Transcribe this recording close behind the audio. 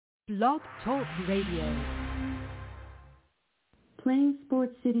Blog Talk Radio. Playing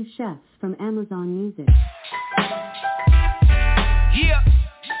Sports City Chefs from Amazon Music. Yeah.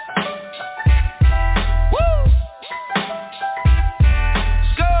 Woo.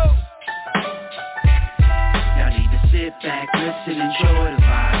 Let's go. Y'all need to sit back, listen, enjoy the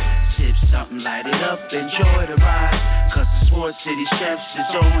vibe. Sip something, light it up, enjoy the ride. Cause the Sports City Chefs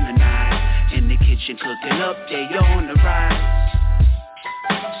is on tonight. In the kitchen cooking up, they on the rise.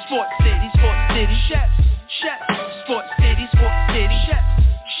 Sports City Chefs, chefs. Sports City chefs,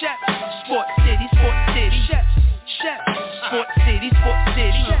 chefs. Sports City chefs, chefs. Sports City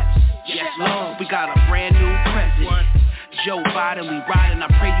chefs. Yes, Lord, we got a brand new president. Joe Biden, we riding, I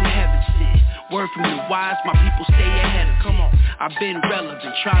pray you heaven sent. Word from the wise, my people stay ahead of. Come on, I've been relevant,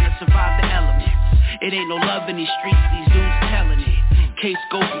 trying to survive the elements. It ain't no love in these streets, these dudes telling it. Case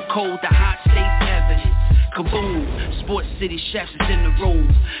go from cold to hot, states evidence. Kaboom, Sports City Chefs is in the room.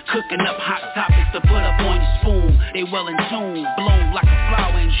 Cooking up hot topics to put up on your spoon. They well in tune, bloom like a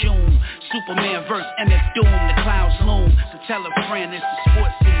flower in June. Superman verse MF Doom, the clouds loom. So tell a friend it's the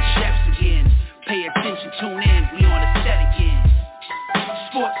Sports City Chefs again. Pay attention, tune in, we on the set again.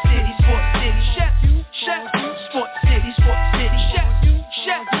 Sports City Chefs, chefs. Sports City chefs,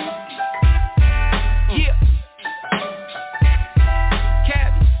 chefs. Yeah.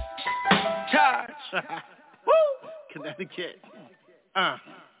 Cabby, Taj. Woo! Connecticut.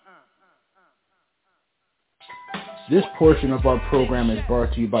 This portion of our program is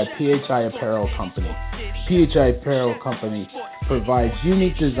brought to you by PHI Apparel Company. PHI Apparel Company provides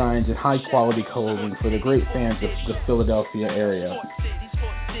unique designs and high-quality clothing for the great fans of the Philadelphia area.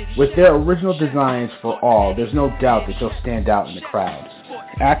 With their original designs for all, there's no doubt that they'll stand out in the crowd.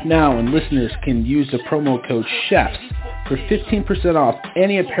 Act now and listeners can use the promo code CHEFS for 15% off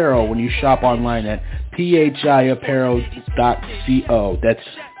any apparel when you shop online at phiapparel.co. That's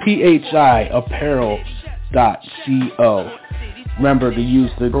phiapparel.co. Remember to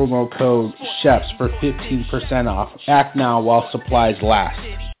use the promo code CHEFS for 15% off. Act now while supplies last.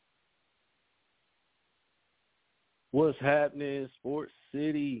 What's happening, Sports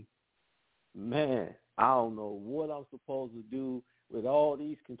City? Man, I don't know what I'm supposed to do with all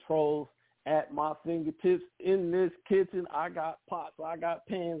these controls at my fingertips in this kitchen. I got pots, I got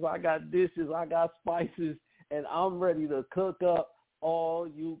pans, I got dishes, I got spices, and I'm ready to cook up all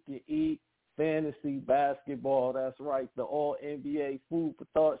you can eat fantasy basketball. That's right, the All NBA Food for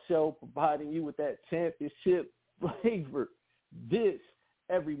Thought show, providing you with that championship flavor dish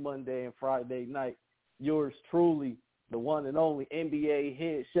every Monday and Friday night. Yours truly, the one and only NBA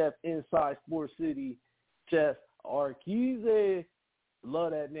head chef inside Sports City, Chef RKEYZE.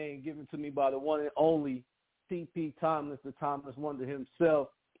 Love that name given to me by the one and only TP Timeless, the Timeless Wonder himself.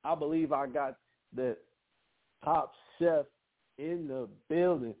 I believe I got the top chef in the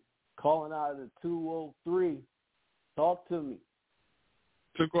building, calling out of the 203. Talk to me.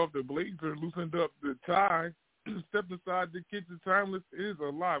 Took off the blazer, loosened up the tie, stepped aside the kitchen. Timeless is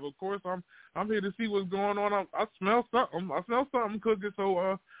alive. Of course, I'm here to see what's going on. I smell something. I smell something cooking,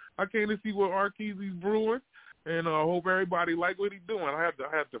 so I came to see what RKEYZE's brewing. And I hope everybody like what he's doing. I had to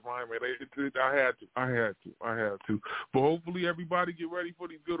rhyme it. I had to. But hopefully everybody get ready for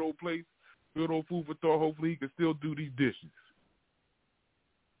these good old plates, good old food for thought. Hopefully he can still do these dishes.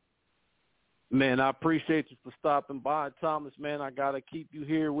 Man, I appreciate you for stopping by, Thomas. Man, I got to keep you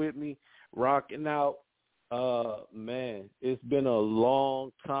here with me, rocking out. Man, it's been a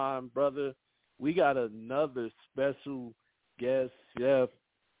long time, brother. We got another special guest chef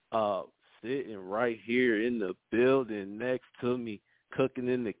sitting right here in the building next to me, cooking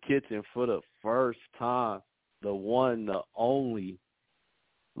in the kitchen for the first time, the one, the only,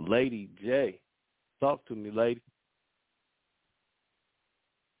 Lady J. Talk to me, lady.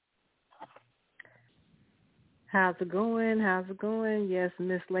 How's it going? Yes,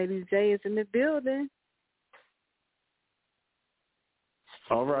 Miss Lady J is in the building.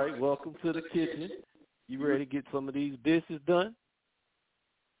 All right, welcome to the kitchen. You ready to get some of these dishes done?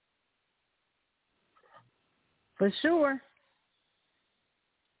 For sure.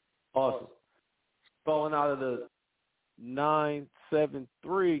 Awesome. Calling out of the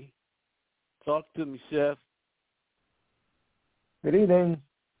 973. Talk to me, Chef. Good evening.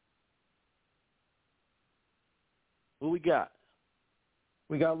 Who we got?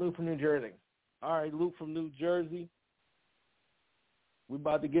 We got Luke from New Jersey. All right, Luke from New Jersey. We're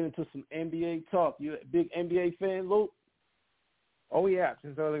about to get into some NBA talk. You a big NBA fan, Luke? Oh, yeah,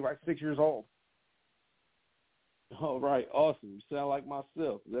 since I was like 6 years old. All right, awesome. You sound like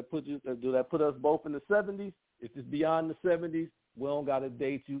myself. Do that put us both in the 70s? If it's beyond the 70s, we don't got to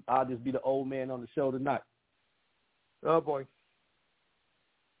date you. I'll just be the old man on the show tonight. Oh, boy.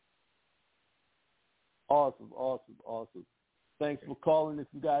 Awesome. Thanks for calling. If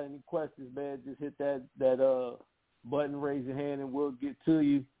you got any questions, man, just hit that button, raise your hand, and we'll get to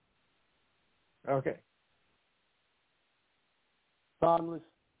you. Okay. Timeless,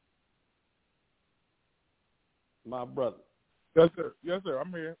 my brother. Yes, sir.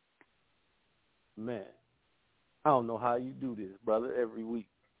 I'm here. Man, I don't know how you do this, brother, every week.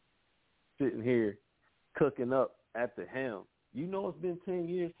 Sitting here, cooking up at the helm. You know it's been 10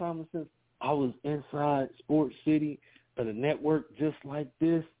 years, Timeless, since I was inside Sports City at a network just like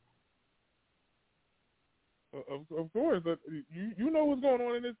this. Of course. You know what's going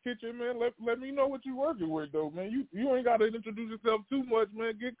on in this kitchen, man. Let me know what you're working with, though, man. You ain't got to introduce yourself too much,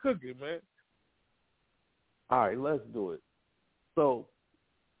 man. Get cooking, man. All right, let's do it. So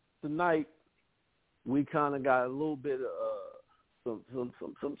tonight we kind of got a little bit of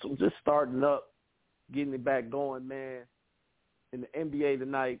some just starting up, getting it back going, man. In the NBA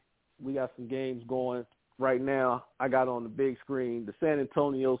tonight, we got some games going. Right now, I got on the big screen the San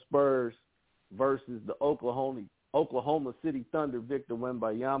Antonio Spurs versus the Oklahoma City Thunder, Victor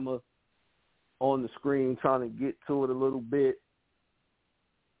Wembanyama on the screen, trying to get to it a little bit.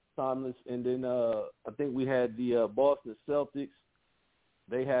 Timeless. And then I think we had the Boston Celtics.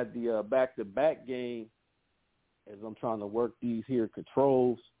 They had the back-to-back game as I'm trying to work these here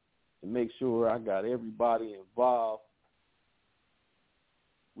controls to make sure I got everybody involved.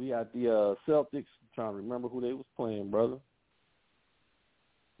 We got the Celtics. I'm trying to remember who they was playing, brother.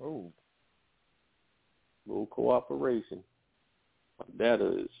 Oh. Little cooperation. My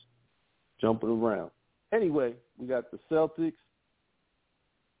data is jumping around. Anyway, we got the Celtics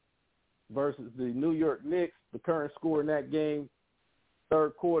versus the New York Knicks. The current score in that game,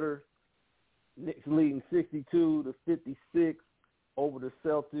 third quarter, Knicks leading 62-56 over the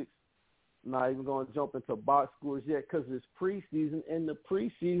Celtics. Not even going to jump into box scores yet because it's preseason, and the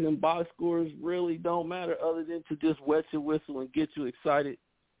preseason box scores really don't matter other than to just wet your whistle and get you excited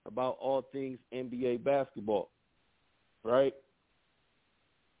about all things NBA basketball, right?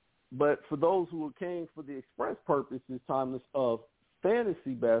 But for those who came for the express purposes, Timeless, of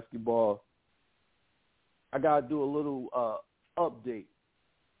fantasy basketball, I got to do a little update.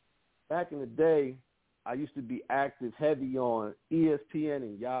 Back in the day, I used to be active heavy on ESPN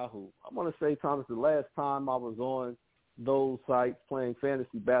and Yahoo. I'm going to say, Thomas, the last time I was on those sites playing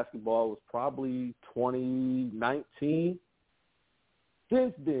fantasy basketball was probably 2019.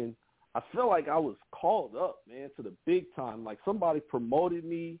 Since then, I feel like I was called up, man, to the big time. Like somebody promoted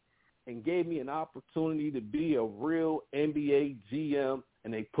me and gave me an opportunity to be a real NBA GM,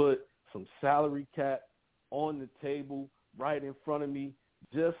 and they put some salary cap on the table right in front of me,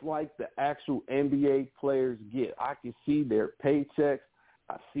 just like the actual NBA players get. I can see their paychecks.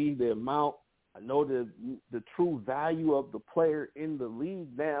 I see the amount. I know the true value of the player in the league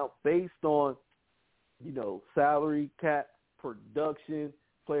now based on, salary cap, production,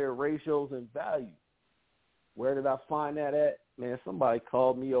 player ratios, and value. Where did I find that at? Man, somebody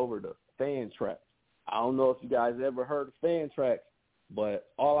called me over to FAN2CBASKETBALL. I don't know if you guys ever heard of FAN2CBASKETBALL, but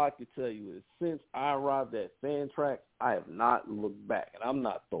all I can tell you is since I arrived at FAN2CBASKETBALL, I have not looked back. And I'm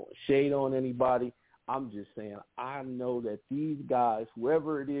not throwing shade on anybody. I'm just saying I know that these guys,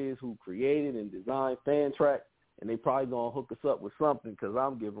 whoever it is who created and designed FAN2CBASKETBALL, and they probably going to hook us up with something because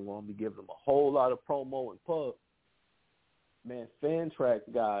I'm going to be giving them a whole lot of promo and pub. Man,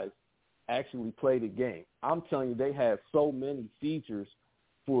 FAN2CBASKETBALL guys actually play the game. I'm telling you, they have so many features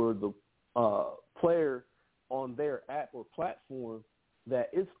for the player on their app or platform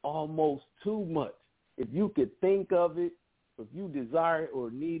that it's almost too much. If you could think of it, if you desire it or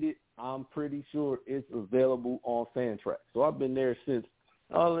need it, I'm pretty sure it's available on FAN2CBASKETBALL. So I've been there since,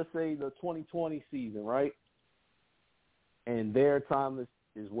 let's say, the 2020 season, right? And their time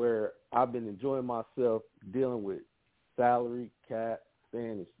is where I've been enjoying myself dealing with salary cap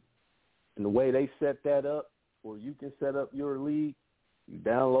fantasy. And the way they set that up, or you can set up your league, you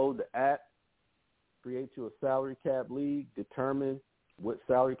download the app, create you a salary cap league, determine what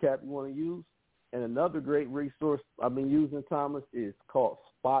salary cap you want to use. And another great resource I've been using, Thomas, is called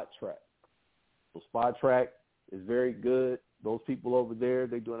SpotTrack. So SpotTrack is very good. Those people over there,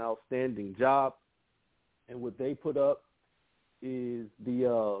 they do an outstanding job. And what they put up is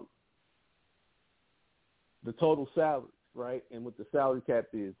the total salary, right, and what the salary cap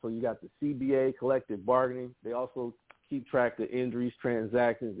is. So you got the CBA, collective bargaining. They also keep track of injuries,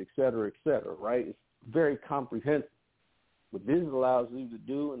 transactions, et cetera, right? It's very comprehensive. What this allows you to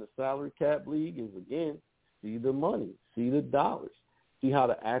do in the salary cap league is, again, see the money, see the dollars, see how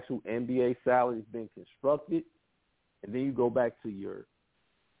the actual NBA salary has been constructed, and then you go back to your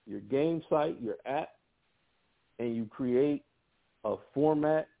game site, your app, and you create a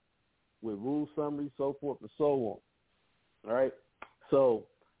format with rule summaries, so forth and so on. All right? So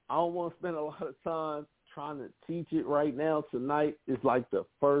I don't want to spend a lot of time trying to teach it right now. Tonight is like the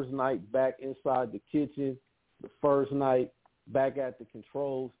first night back inside the kitchen, the first night back at the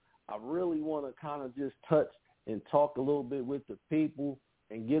controls. I really want to kind of just touch and talk a little bit with the people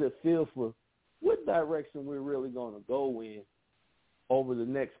and get a feel for what direction we're really going to go in over the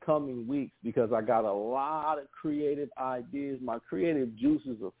next coming weeks, because I got a lot of creative ideas. My creative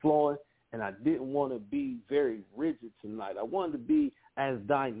juices are flowing, and I didn't want to be very rigid tonight. I wanted to be as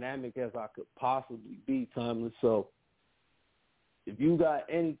dynamic as I could possibly be, Timeless. So if you got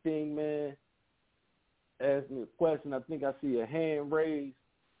anything, man, ask me a question. I think I see a hand raised,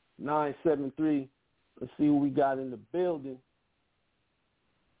 973. Let's see what we got in the building.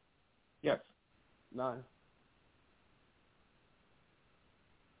 Yes.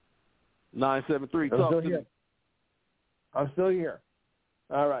 973. Talk to me. I'm still here.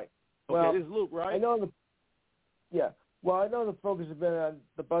 All right. Okay, Well, this is Luke, right? I know the focus has been on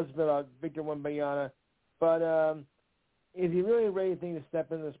the buzz has been on Victor Wembanyama, but is he really ready to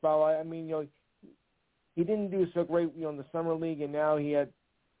step into the spotlight? I mean, he didn't do so great, in the summer league, and now he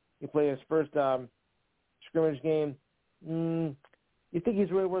played his first scrimmage game. You think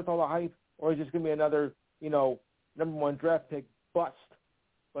he's really worth all the hype, or is he just going to be another, number one draft pick bust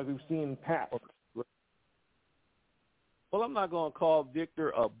like we've seen in the past? Well, I'm not going to call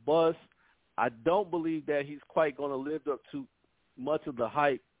Victor a bust. I don't believe that he's quite going to live up to much of the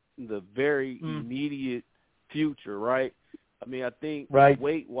hype in the very immediate future, right? I mean, I think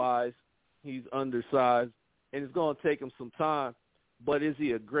weight-wise he's undersized, and it's going to take him some time. But is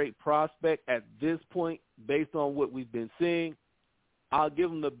he a great prospect at this point based on what we've been seeing? I'll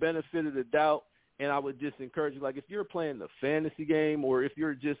give him the benefit of the doubt, and I would just encourage you, like if you're playing the fantasy game or if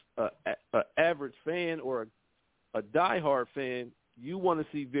you're just an average fan or a diehard fan, you want to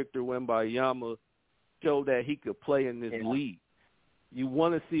see Victor Wembanyama show that he could play in this league. You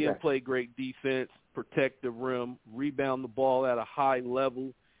want to see him play great defense, protect the rim, rebound the ball at a high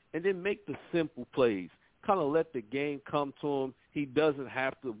level, and then make the simple plays. Kind of let the game come to him. He doesn't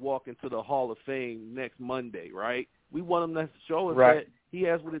have to walk into the Hall of Fame next Monday, right? We want him to show us that he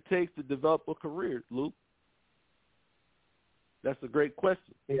has what it takes to develop a career, Luke. That's a great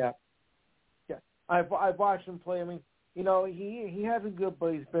question. Yeah. I've watched him play. I mean, he hasn't good,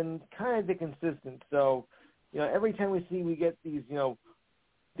 but he's been kind of inconsistent. So, every time we get these,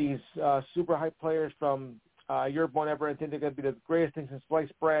 these super hype players from Europe, whatever, I think they're going to be the greatest things since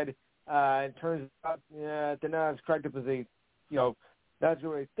sliced bread. It turns out they're not as cracked up as they, that's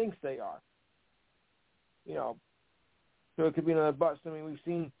what he thinks they are. So it could be another bust. I mean, we've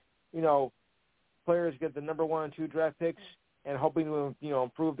seen, players get the number 1 and 2 draft picks and hoping to,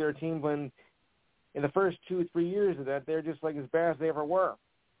 improve their team when in the first 2 or 3 years of that, they're just like as bad as they ever were.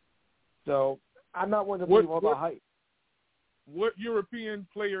 So I'm not one to believe all the hype. What European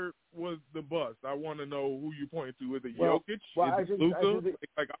player was the bust? I want to know who you pointed to. Is it Jokic? Is it Luka?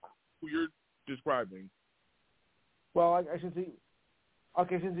 Like who you're describing? Well, I should say,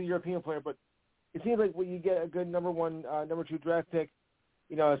 since a European player, but it seems like when you get a good number 1, number 2 draft pick,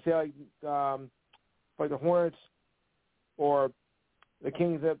 say like the Hornets or the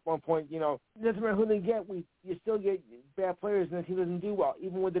Kings at one point, it doesn't matter who they get, you still get bad players and the team doesn't do well.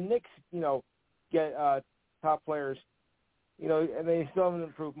 Even when the Knicks, get top players, and they still haven't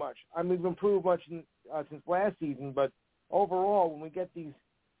improved much. I mean, we've improved much since last season, but overall, when we get these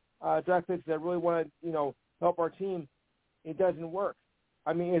draft picks that really want to, help our team, it doesn't work.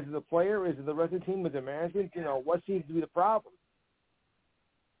 I mean, is it the player? Is it the rest of the team? Is it management? What seems to be the problem?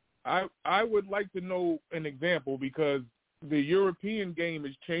 I would like to know an example, because the European game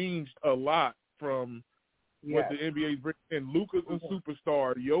has changed a lot from what the NBA is bringing in. Luka's a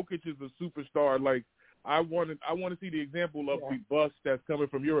superstar. Jokic is a superstar. Like, I want to see the example of the bust that's coming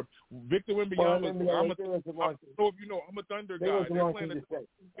from Europe. Victor Wembanyama, I'm a Thunder guy. They're playing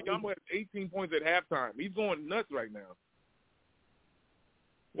Wembanyama has 18 points at halftime. He's going nuts right now.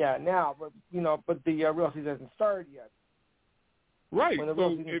 Yeah, now, but the real season hasn't started yet. Right.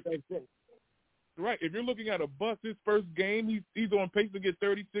 If you're looking at a bust, his first game, he's on pace to get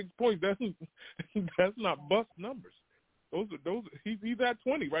 36 points. That's not bust numbers. He's at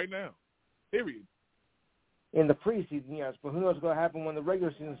 20 right now. Period. In the preseason, yes, but who knows what's going to happen when the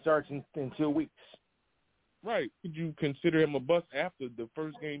regular season starts in 2 weeks? Right. Could you consider him a bust after the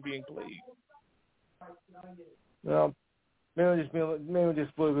first game being played? Well, maybe just a little,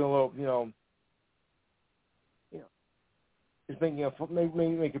 just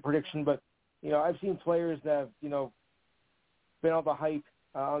make a prediction. But I've seen players that have been all the hype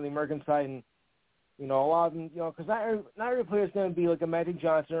on the American side, and A lot of them, because not every player is going to be like a Magic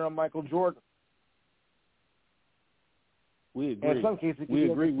Johnson or a Michael Jordan. We agree. And in some cases, we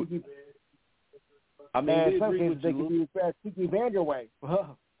agree. In with some cases, they you, could be a Tiki Vanderway.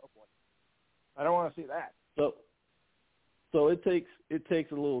 Oh boy, I don't want to see that. So it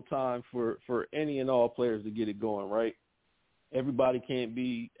takes a little time for any and all players to get it going, right? Everybody can't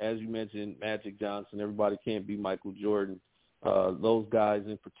be, as you mentioned, Magic Johnson. Everybody can't be Michael Jordan. Those guys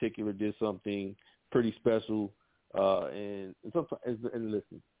in particular did something pretty special. And sometimes, and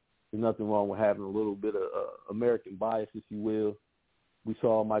listen, there's nothing wrong with having a little bit of American bias, if you will. We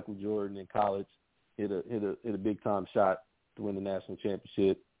saw Michael Jordan in college hit a big time shot to win the national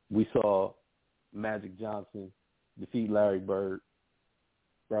championship. We saw Magic Johnson defeat Larry Bird,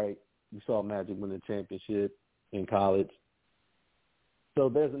 right? We saw Magic win the championship in college. So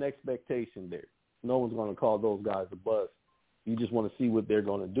there's an expectation there. No one's going to call those guys a bust. You just want to see what they're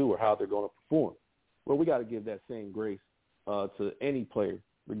going to do or how they're going to perform. Well, we got to give that same grace to any player,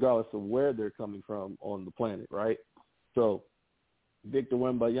 regardless of where they're coming from on the planet, right? So Victor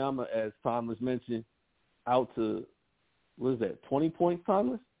Wembanyama, as Timeless mentioned, out to, 20 points,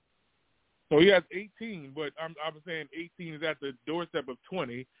 Timeless? So he has 18, but I'm saying 18 is at the doorstep of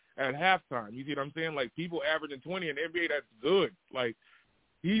 20 at halftime. You see what I'm saying? Like, people averaging 20 in the NBA, that's good. Like,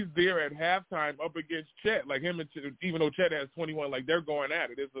 he's there at halftime up against Chet. Like, him and even though Chet has 21, like, they're going at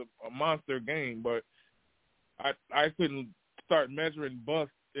it. It's a monster game, but I couldn't start measuring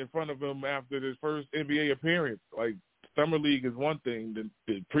busts in front of him after his first NBA appearance. Like, Summer League is one thing,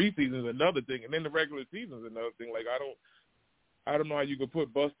 the preseason is another thing, and then the regular season is another thing. Like, I don't know how you could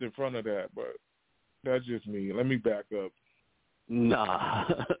put bust in front of that, but that's just me. Let me back up. Nah,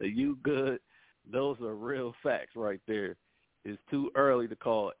 you good. Those are real facts right there. It's too early to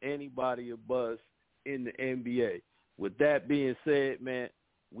call anybody a bust in the NBA. With that being said, man,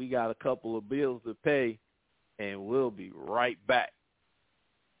 we got a couple of bills to pay, and we'll be right back.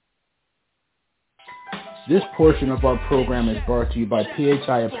 This portion of our program is brought to you by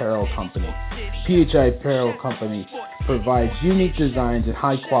PHI Apparel Company. PHI Apparel Company provides unique designs and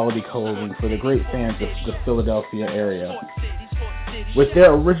high-quality clothing for the great fans of the Philadelphia area. With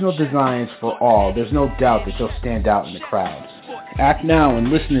their original designs for all, there's no doubt that they'll stand out in the crowd. Act now and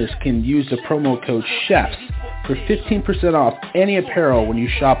listeners can use the promo code CHEFS for 15% off any apparel when you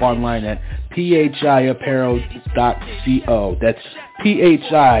shop online at phiapparel.co. That's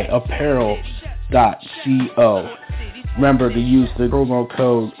phiapparel.co. Remember to use the promo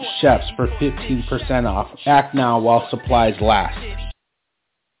code CHEFS for 15% off. Act now while supplies last.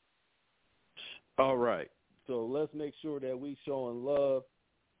 All right. So let's make sure that we showing love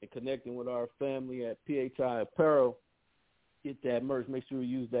and connecting with our family at PHI Apparel. Get that merch. Make sure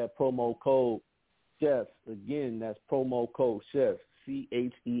you use that promo code CHEFS. Again, that's promo code CHEFS,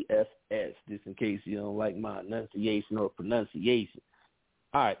 CHEFS, just in case you don't like my enunciation or pronunciation.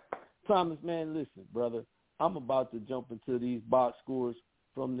 All right. Thomas, man, listen, brother. I'm about to jump into these box scores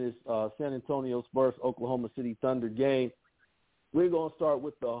from this San Antonio Spurs Oklahoma City Thunder game. We're going to start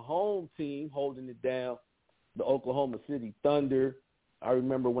with the home team holding it down, the Oklahoma City Thunder. I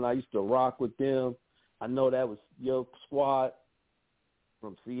remember when I used to rock with them. I know that was your squad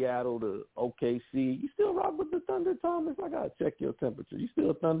from Seattle to OKC. You still rock with the Thunder, Thomas? I got to check your temperature. You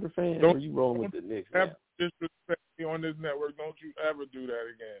still a Thunder fan, or you rolling with the Knicks now? Disrespect me on this network. Don't you ever do that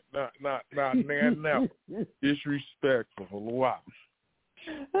again. Not never. Disrespectful. Wow.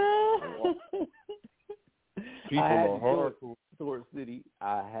 People are hardcore. Sports City.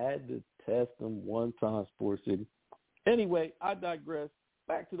 I had to test them one time, Sports City. Anyway, I digress.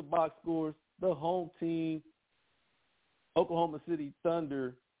 Back to the box scores. The home team, Oklahoma City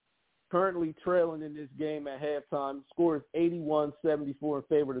Thunder, currently trailing in this game at halftime. Score is 81-74 in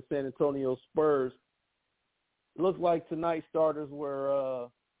favor of the San Antonio Spurs. It looks like tonight's starters were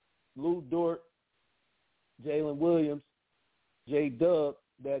Lou Dort, Jalen Williams, J-Dub,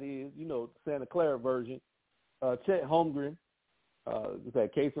 that is, the Santa Clara version, Chet Holmgren,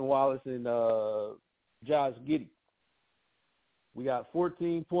 Casey Wallace, and Josh Giddey. We got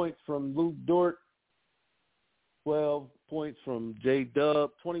 14 points from Luke Dort, 12 points from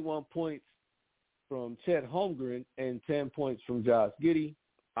J-Dub, 21 points from Chet Holmgren, and 10 points from Josh Giddey.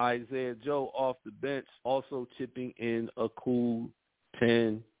 Isaiah Joe off the bench, also chipping in a cool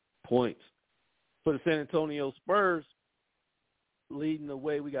 10 points. For the San Antonio Spurs, leading the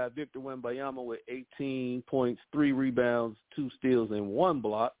way, we got Victor Wembanyama with 18 points, 3 rebounds, 2 steals, and 1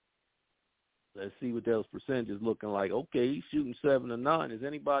 block. Let's see what those percentages looking like. Okay, he's shooting 7 of 9. Is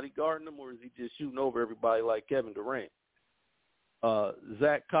anybody guarding him, or is he just shooting over everybody like Kevin Durant?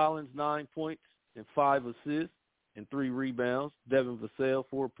 Zach Collins, 9 points and 5 assists and 3 rebounds. Devin Vassell,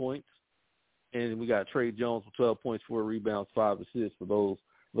 4 points. And we got Trey Jones with 12 points, 4 rebounds, 5 assists for those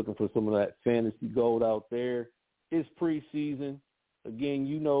looking for some of that fantasy gold out there. It's preseason. Again,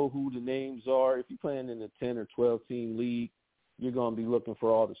 you know who the names are. If you're playing in a 10 or 12-team league, you're going to be looking for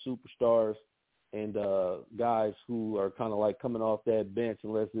all the superstars and guys who are kind of like coming off that bench.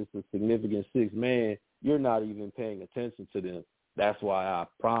 Unless it's a significant six-man, you're not even paying attention to them. That's why I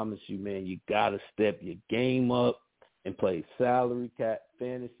promise you, man, you got to step your game up and play salary cap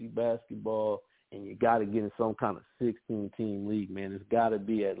fantasy basketball, and you got to get in some kind of 16-team league, man. It's got to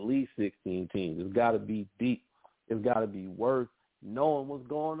be at least 16 teams. It's got to be deep. It's got to be worth knowing what's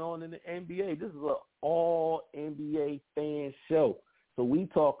going on in the NBA. This is an all-NBA fan show. So we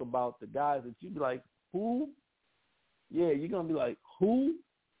talk about the guys that you be like, who? Yeah, you're going to be like, who?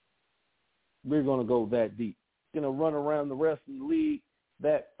 We're going to go that deep. Going to run around the rest of the league.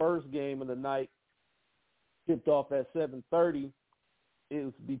 That first game of the night tipped off at 7:30. It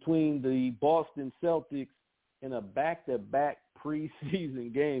was between the Boston Celtics in a back-to-back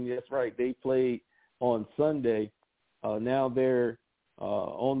preseason game. That's right. They played on Sunday. Now they're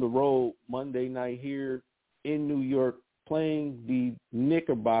on the road Monday night here in New York playing the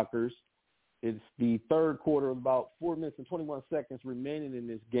Knickerbockers. It's the third quarter, about 4 minutes and 21 seconds remaining in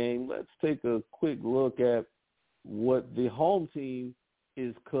this game. Let's take a quick look at what the home team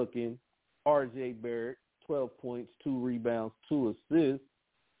is cooking. R.J. Barrett, 12 points, 2 rebounds, 2 assists.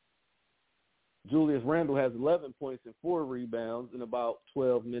 Julius Randle has 11 points and 4 rebounds in about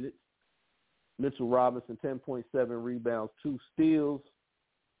 12 minutes. Mitchell Robinson, 10.7 rebounds, 2 steals.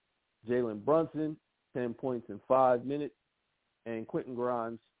 Jalen Brunson, 10 points in 5 minutes. And Quentin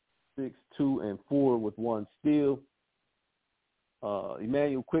Grimes, 6, 2, and 4 with 1 steal.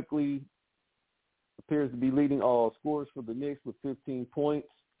 Emmanuel Quickley appears to be leading all scorers for the Knicks with 15 points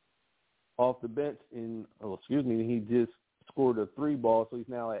off the bench. He just scored a 3-ball, so he's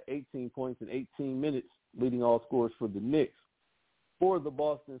now at 18 points in 18 minutes, leading all scorers for the Knicks. For the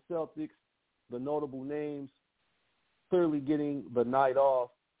Boston Celtics, the notable names clearly getting the night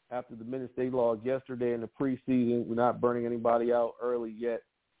off after the minutes they logged yesterday in the preseason. We're not burning anybody out early yet,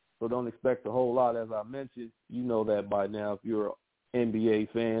 so don't expect a whole lot. As I mentioned, you know that by now if you're an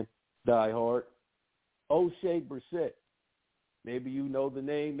NBA fan, die hard. O'Shea Brissett. Maybe you know the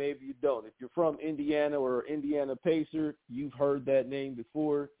name, maybe you don't. If you're from Indiana or Indiana Pacer, you've heard that name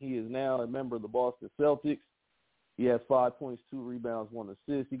before. He is now a member of the Boston Celtics. He has 5 points, 2 rebounds, 1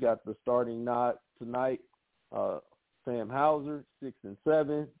 assist. He got the starting nod tonight. Sam Hauser, 6 and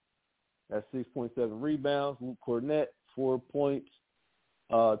 7. That's 6.7 rebounds. Luke Cornett, 4 points,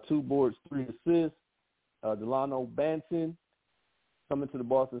 2 boards, 3 assists. Delano Banton coming to the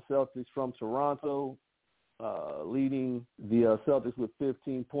Boston Celtics from Toronto, leading the Celtics with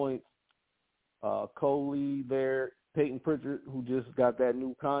 15 points. Coley there, Peyton Pritchard, who just got that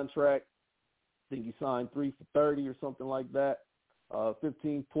new contract. I think he signed 3 for 30 or something like that.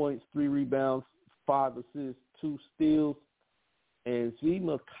 15 points, 3 rebounds, 5 assists, 2 steals. And Zvi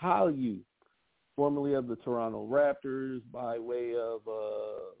Mekaliu, formerly of the Toronto Raptors, by way of,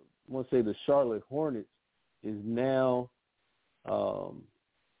 I want to say the Charlotte Hornets, is now trying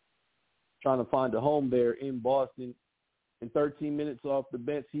to find a home there in Boston. In 13 minutes off the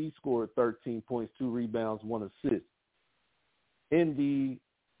bench, he scored 13 points, 2 rebounds, 1 assist. In the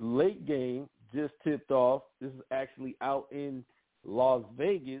late game, just tipped off, this is actually out in Las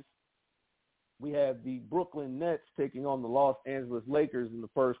Vegas, we have the Brooklyn Nets taking on the Los Angeles Lakers in the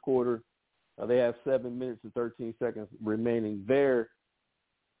first quarter. They have 7 minutes and 13 seconds remaining there.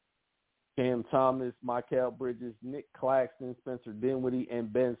 Cam Thomas, Mikal Bridges, Nick Claxton, Spencer Dinwiddie,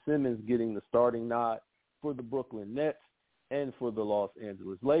 and Ben Simmons getting the starting nod for the Brooklyn Nets and for the Los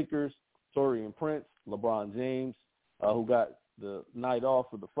Angeles Lakers. Taurean Prince, LeBron James, who got the night off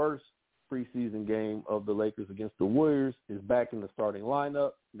for the first preseason game of the Lakers against the Warriors, is back in the starting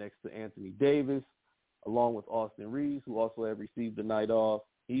lineup next to Anthony Davis, along with Austin Reeves, who also have received the night off.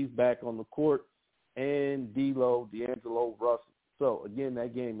 He's back on the court, and D'Angelo Russell. So, again,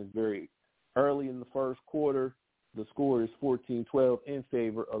 that game is very early in the first quarter. The score is 14-12 in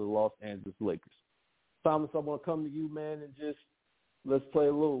favor of the Los Angeles Lakers. Thomas, I want to come to you, man, and just let's play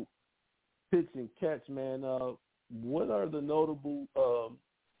a little pitch and catch, man. What are the notable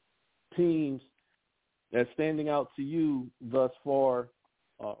teams that's standing out to you thus far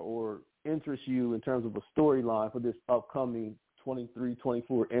or interest you in terms of a storyline for this upcoming 23-24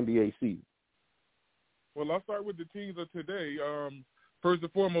 NBA season? Well, I'll start with the teams of today. First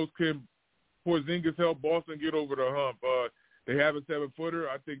and foremost, can Porzingis help Boston get over the hump? They have a 7-footer.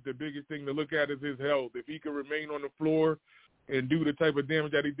 I think the biggest thing to look at is his health. If he can remain on the floor and do the type of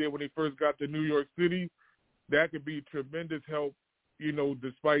damage that he did when he first got to New York City, that could be tremendous help,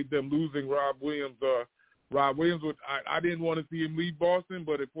 despite them losing Rob Williams, I didn't want to see him leave Boston,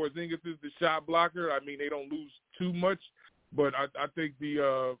 but if Porzingis is the shot blocker, I mean, they don't lose too much. But I think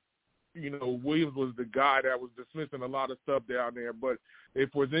Williams was the guy that was dismissing a lot of stuff down there. But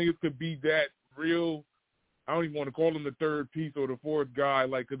if Porzingis could be that real, I don't even want to call him the third piece or the fourth guy,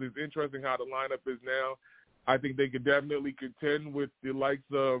 because it's interesting how the lineup is now. I think they could definitely contend with the likes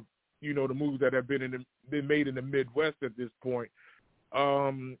of, the moves that have been made in the Midwest at this point.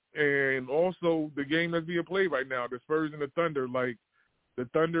 And also the game that's being played right now, the Spurs and the Thunder. The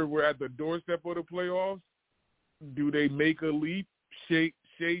Thunder were at the doorstep of the playoffs. Do they make a leap?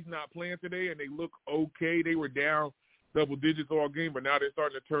 Shea's not playing today, and they look okay. They were down double digits all game, but now they're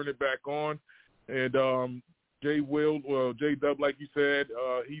starting to turn it back on. And J-Dub, like you said,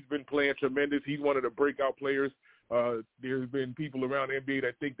 he's been playing tremendous. He's one of the breakout players. There's been people around the NBA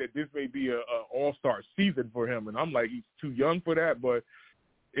that think that this may be a all-star season for him, and I'm like, he's too young for that, but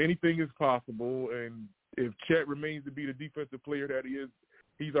anything is possible. And if Chet remains to be the defensive player that he is,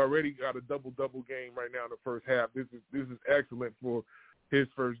 he's already got a double-double game right now in the first half. This is excellent for his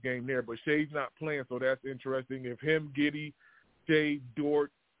first game there. But Shea's not playing, so that's interesting. If him, Giddey, Shea,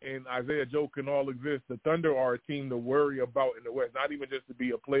 Dort, and Isaiah Joe can all exist, the Thunder are a team to worry about in the West, not even just to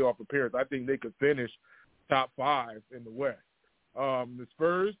be a playoff appearance. I think they could finish top 5 in the West. The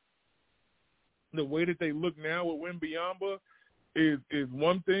Spurs, the way that they look now with Wembanyama is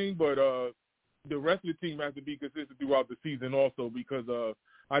one thing, but the rest of the team has to be consistent throughout the season also, because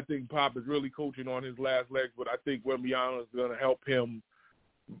I think Pop is really coaching on his last legs, but I think Wembanyama is going to help him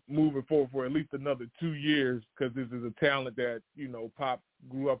moving forward for at least another 2 years, because this is a talent that, Pop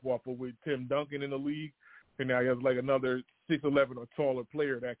grew up off of with Tim Duncan in the league, and now he has another 6'11" or taller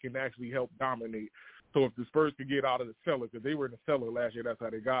player that can actually help dominate. So if the Spurs could get out of the cellar, because they were in the cellar last year, that's how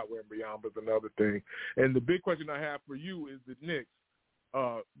they got Wembanyama, is another thing. And the big question I have for you is the Knicks.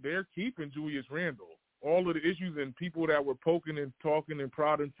 They're keeping Julius Randle. All of the issues and people that were poking and talking and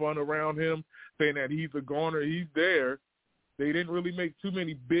prodding fun around him, saying that he's a goner, he's there. They didn't really make too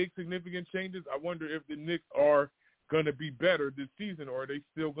many big significant changes. I wonder if the Knicks are going to be better this season, or are they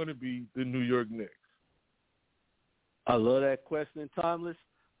still going to be the New York Knicks? I love that question, Timeless.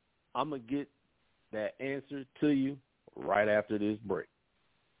 I'm going to get that answer to you right after this break.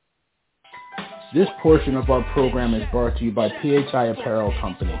 This portion of our program is brought to you by PHI Apparel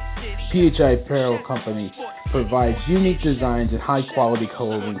Company. PHI Apparel Company provides unique designs and high-quality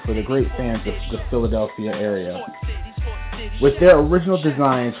clothing for the great fans of the Philadelphia area. With their original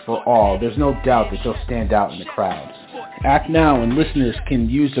designs for all, there's no doubt that they'll stand out in the crowd. Act now and listeners can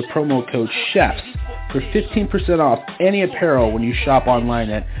use the promo code CHEFS for 15% off any apparel when you shop online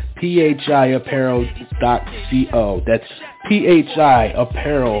at phiapparel.co. That's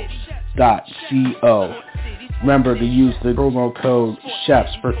phiapparel.co. Remember to use the promo code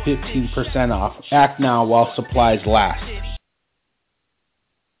CHEFS for 15% off. Act now while supplies last.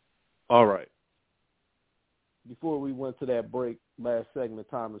 All right. Before we went to that break, last segment,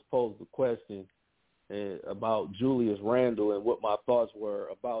 Thomas posed the question about Julius Randle and what my thoughts were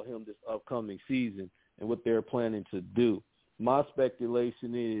about him this upcoming season and what they're planning to do. My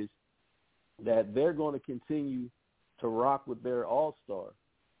speculation is that they're going to continue to rock with their all-star.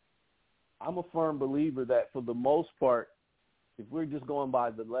 I'm a firm believer that for the most part, if we're just going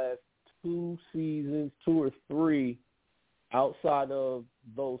by the last 2 seasons, 2 or 3, outside of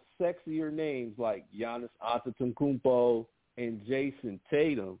those sexier names like Giannis Antetokounmpo and Jason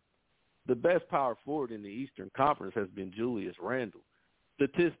Tatum, the best power forward in the Eastern Conference has been Julius Randle.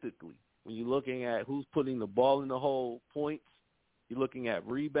 Statistically, when you're looking at who's putting the ball in the hole, points, you're looking at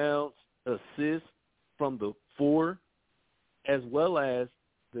rebounds, assists from the 4, as well as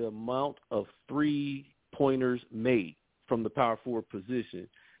the amount of 3-pointers made from the power forward position.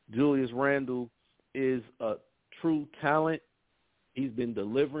 Julius Randle is a true talent. He's been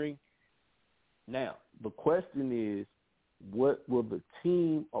delivering. Now, the question is, what will the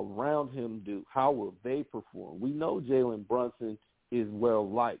team around him do? How will they perform? We know Jalen Brunson is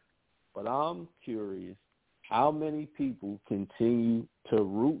well-liked, but I'm curious how many people continue to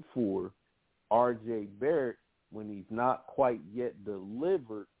root for R.J. Barrett when he's not quite yet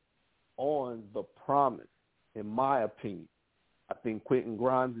delivered on the promise, in my opinion. I think Quentin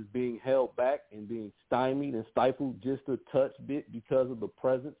Grimes is being held back and being stymied and stifled just a touch bit because of the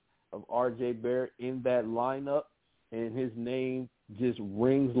presence of R.J. Barrett in that lineup, and his name just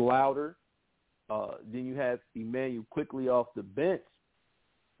rings louder. Then you have Emmanuel quickly off the bench,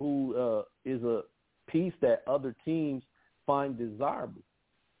 who is a piece that other teams find desirable.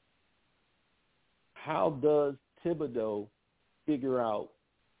 How does Thibodeau figure out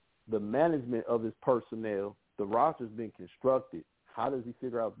the management of his personnel? The roster's been constructed. How does he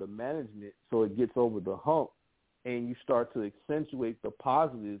figure out the management so it gets over the hump and you start to accentuate the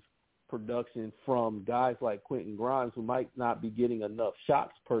positive production from guys like Quentin Grimes, who might not be getting enough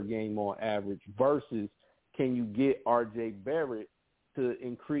shots per game on average, versus can you get R.J. Barrett to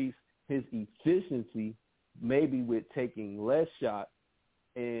increase his efficiency, maybe with taking less shots,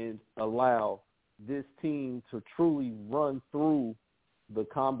 and allow this team to truly run through the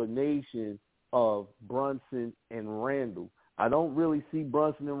combination of Brunson and Randall. I don't really see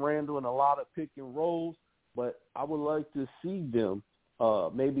Brunson and Randall in a lot of pick and rolls, but I would like to see them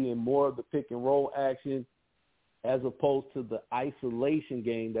maybe in more of the pick and roll action as opposed to the isolation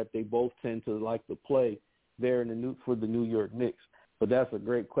game that they both tend to like to play there in for the New York Knicks. But that's a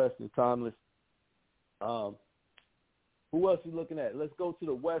great question, Thomas. Who else are you looking at? Let's go to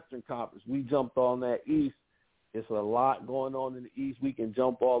the Western Conference. We jumped on that East. It's a lot going on in the East. We can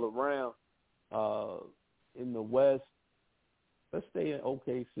jump all around. In the West, let's stay in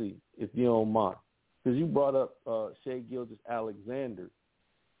OKC, if you don't mind. Because you brought up Shai Gilgeous-Alexander.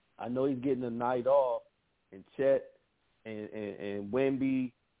 I know he's getting a night off, and Chet and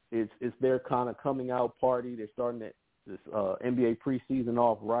Wemby, it's their kind of coming out party. They're starting this NBA preseason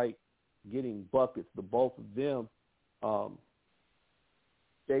off right, getting buckets, the both of them.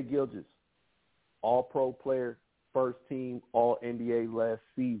 Shai Gilgeous, all-pro player, first team, all-NBA last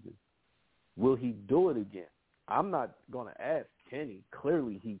season. Will he do it again? I'm not going to ask, can he?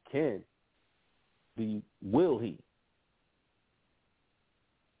 Clearly he can. Will he?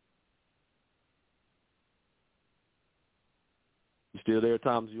 You still there,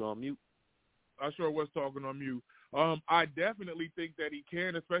 Thomas? You on mute? I sure was talking on mute. I definitely think that he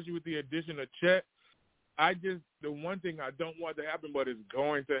can, especially with the addition of Chet. The one thing I don't want to happen, but it's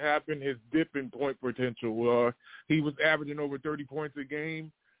going to happen, his dip in point potential. He was averaging over 30 points a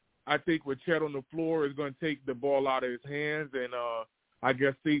game. I think with Chet on the floor, is going to take the ball out of his hands and I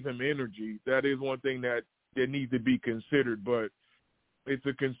guess save him energy. That is one thing that needs to be considered, but it's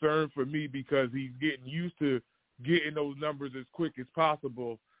a concern for me because he's getting used to getting those numbers as quick as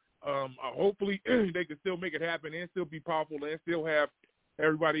possible. Hopefully they can still make it happen and still be powerful and still have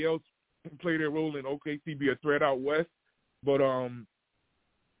everybody else play their role in OKC, be a threat out west. But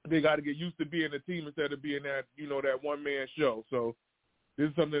they got to get used to being a team instead of being that, that one-man show. So this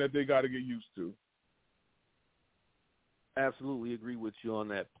is something that they got to get used to. Absolutely agree with you on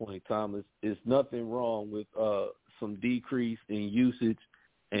that point, Thomas. There's nothing wrong with some decrease in usage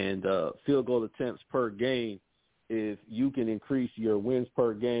and field goal attempts per game. If you can increase your wins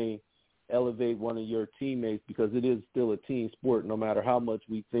per game, elevate one of your teammates, because it is still a team sport, no matter how much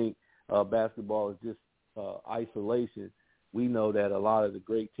we think basketball is just isolation. We know that a lot of the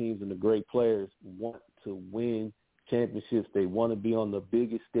great teams and the great players want to win championships. They want to be on the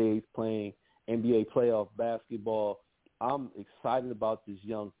biggest stage playing NBA playoff basketball. I'm excited about this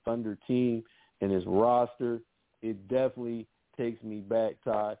young Thunder team and his roster. It definitely takes me back,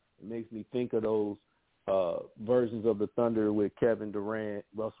 Ty. It makes me think of those versions of the Thunder with Kevin Durant,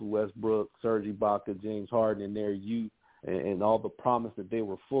 Russell Westbrook, Serge Ibaka, James Harden in their youth, and all the promise that they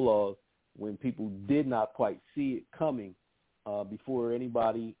were full of when people did not quite see it coming before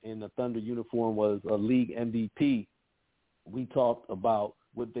anybody in the Thunder uniform was a league MVP. We talked about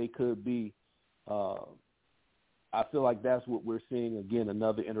what they could be. I feel like that's what we're seeing again,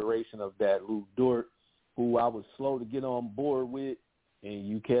 another iteration of that. Lou Dort, who I was slow to get on board with, and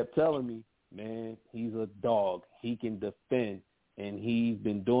you kept telling me, man, he's a dog. He can defend, and he's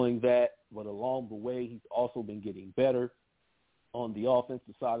been doing that. But along the way, he's also been getting better on the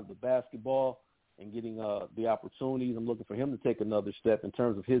offensive side of the basketball and getting the opportunities. I'm looking for him to take another step in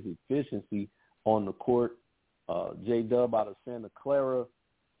terms of his efficiency on the court. J-Dub out of Santa Clara,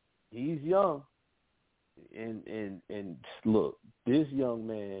 he's young. And look, this young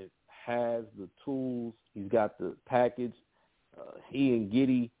man has the tools. He's got the package. He and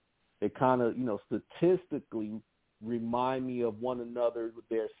Giddey, they kind of, statistically remind me of one another with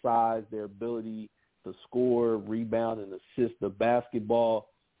their size, their ability to score, rebound, and assist the basketball.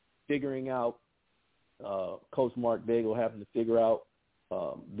 Figuring out, Coach Mark Daigle having to figure out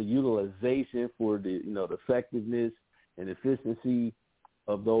the utilization for the effectiveness and efficiency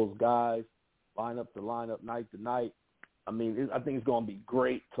of those guys. Line up night to night. I mean, I think it's going to be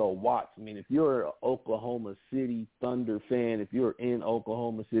great to watch. I mean, if you're an Oklahoma City Thunder fan, if you're in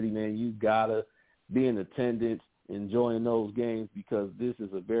Oklahoma City, man, you got to be in attendance, enjoying those games, because this is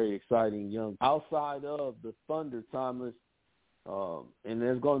a very exciting young. Outside of the Thunder, Thomas, and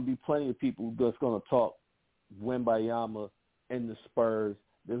there's going to be plenty of people that's going to talk Wembayama and the Spurs.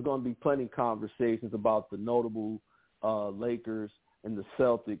 There's going to be plenty of conversations about the notable Lakers and the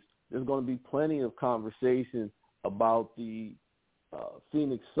Celtics. There's going to be plenty of conversations about the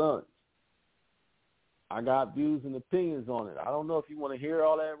Phoenix Suns. I got views and opinions on it. I don't know if you want to hear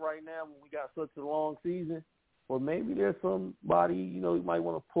all that right now when we got such a long season, or maybe there's somebody, you might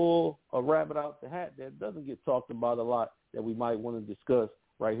want to pull a rabbit out the hat that doesn't get talked about a lot that we might want to discuss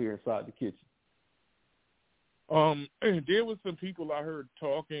right here inside the kitchen. There was some people I heard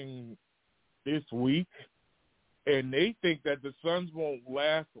talking this week, and they think that the Suns won't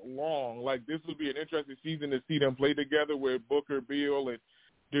last long. Like, this will be an interesting season to see them play together with Booker, Beal, and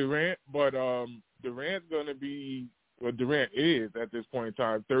Durant. But Durant is, at this point in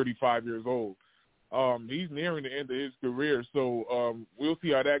time, 35 years old. He's nearing the end of his career, so we'll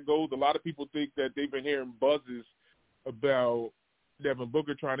see how that goes. A lot of people think that they've been hearing buzzes about Devin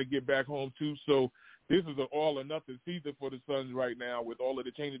Booker trying to get back home, too. So this is an all-or-nothing season for the Suns right now with all of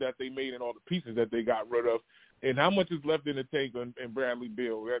the changes that they made and all the pieces that they got rid of. And how much is left in the tank in Bradley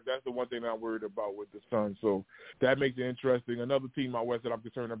Beal? That's the one thing I'm worried about with the Suns. So that makes it interesting. Another team out west that I'm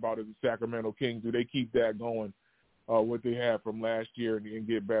concerned about is the Sacramento Kings. Do they keep that going, what they had from last year, and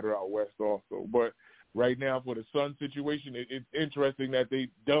get better out west also? But right now for the Suns situation, it's interesting that they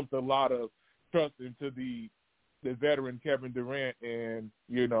dumped a lot of trust into the veteran Kevin Durant, and,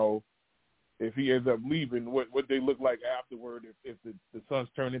 if he ends up leaving, what they look like afterward if the Suns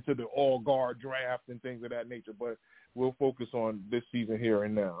turn into the all-guard draft and things of that nature. But we'll focus on this season here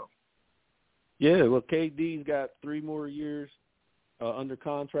and now. Yeah, well, KD's got 3 more years under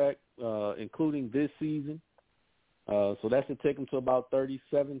contract, including this season. So that should take him to about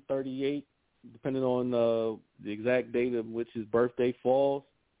 37, 38, depending on the exact date of which his birthday falls.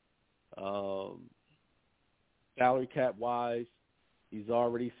 Salary cap-wise, he's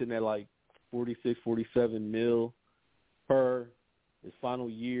already sitting at like 46, 47 mil per. His final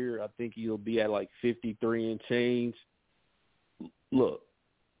year, I think he'll be at like 53 and change. Look,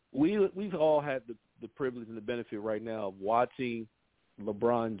 we've all had the privilege and the benefit right now of watching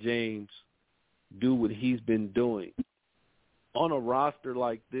LeBron James do what he's been doing. On a roster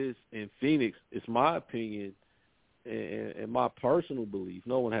like this in Phoenix, it's my opinion and my personal belief.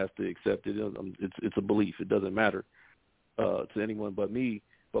 No one has to accept it. It's a belief. It doesn't matter to anyone but me.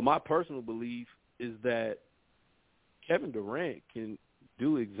 But my personal belief is that Kevin Durant can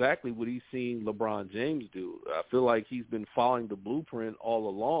do exactly what he's seen LeBron James do. I feel like he's been following the blueprint all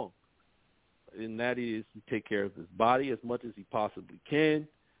along, and that is to take care of his body as much as he possibly can.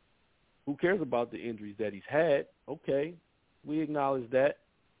 Who cares about the injuries that he's had? Okay, we acknowledge that.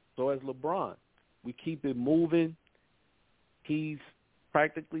 So as LeBron, we keep it moving. He's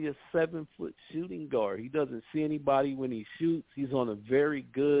practically a 7-foot shooting guard. He doesn't see anybody when he shoots. He's on a very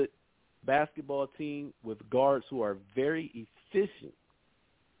good basketball team with guards who are very efficient.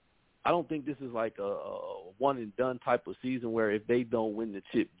 I don't think this is like a one-and-done type of season where if they don't win the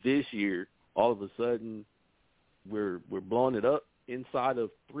chip this year, all of a sudden we're blowing it up. Inside of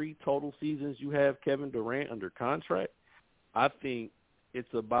 3 total seasons you have Kevin Durant under contract. I think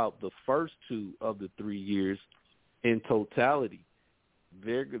it's about the first 2 of the 3 years in totality.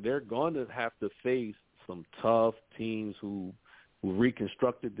 They're going to have to face some tough teams who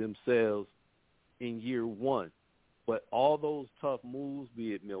reconstructed themselves in year 1. But all those tough moves,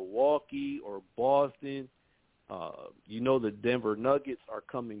 be it Milwaukee or Boston, the Denver Nuggets are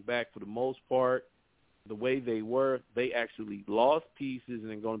coming back for the most part. The way they were, they actually lost pieces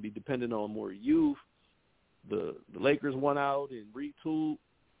and are going to be dependent on more youth. The Lakers went out and retooled.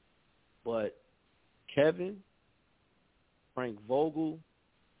 But Kevin, Frank Vogel,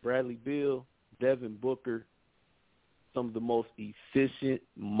 Bradley Beal, Devin Booker, some of the most efficient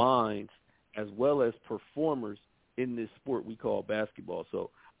minds as well as performers in this sport we call basketball. So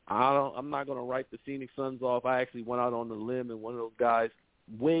I'm not going to write the Phoenix Suns off. I actually went out on the limb and one of those guys,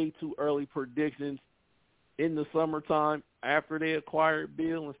 way too early predictions in the summertime after they acquired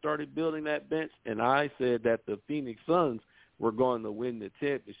Beal and started building that bench, and I said that the Phoenix Suns were going to win the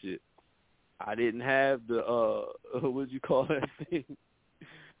championship. I didn't have the what would you call that thing?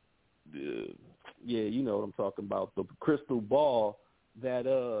 Yeah, you know what I'm talking about. The crystal ball that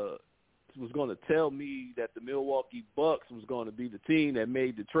was going to tell me that the Milwaukee Bucks was going to be the team that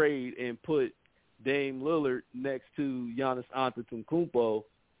made the trade and put Dame Lillard next to Giannis Antetokounmpo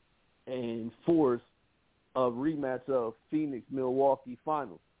and force a rematch of Phoenix-Milwaukee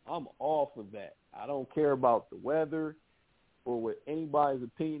finals. I'm off of that. I don't care about the weather or what anybody's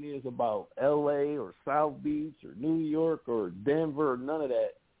opinion is about L.A. or South Beach or New York or Denver or none of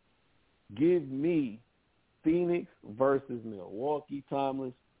that. Give me Phoenix versus Milwaukee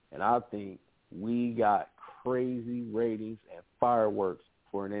timeless, and I think we got crazy ratings and fireworks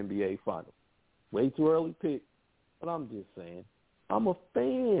for an NBA Finals. Way too early pick, but I'm just saying. I'm a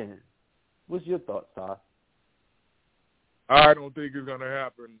fan. What's your thoughts, Ty? I don't think it's going to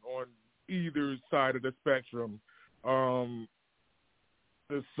happen on either side of the spectrum. The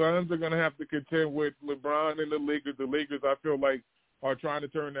Suns are going to have to contend with LeBron and the Lakers. The Lakers, I feel like, are trying to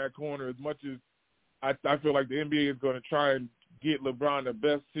turn that corner as much as I feel like the NBA is going to try and get LeBron the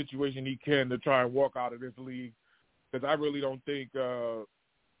best situation he can to try and walk out of this league, because I really don't think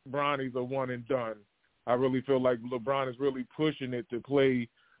Bronny's a one and done. I really feel like LeBron is really pushing it to play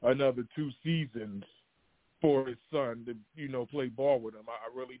another 2 seasons for his son to, play ball with him.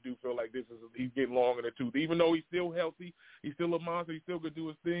 I really do feel like he's getting long in the tooth. Even though he's still healthy, he's still a monster, he still could do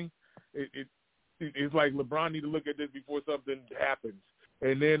his thing. It's like LeBron need to look at this before something happens.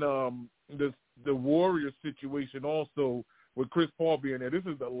 And then the Warriors situation also with Chris Paul being there, this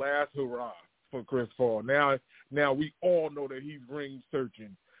is the last hurrah for Chris Paul. Now we all know that he's ring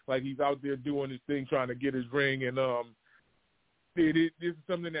searching. Like, he's out there doing his thing, trying to get his ring. And this is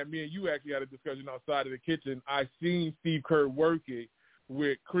something that me and you actually had a discussion outside of the kitchen. I seen Steve Kerr work it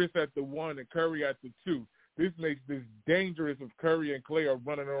with Chris at the 1 and Curry at the 2. This makes this dangerous if Curry and Clay are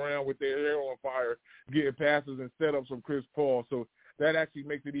running around with their hair on fire, getting passes and setups from Chris Paul. So that actually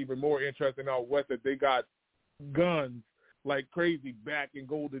makes it even more interesting out west that they got guns like crazy back in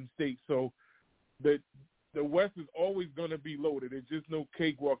Golden State. So the West is always going to be loaded. It's just no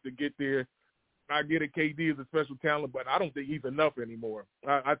cakewalk to get there. I get it, KD is a special talent, but I don't think he's enough anymore.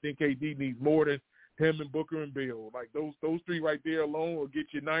 I think KD needs more than him and Booker and Bill. Like, those 3 right there alone will get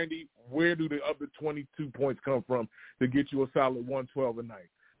you 90. Where do the other 22 points come from to get you a solid 112 a night?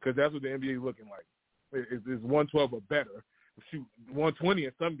 Because that's what the NBA is looking like. It's 112 or better. Shoot, 120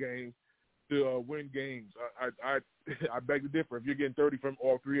 in some games to win games. I beg to differ. If you're getting 30 from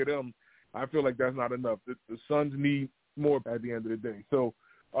all 3 of them, I feel like that's not enough. The Suns need more at the end of the day. So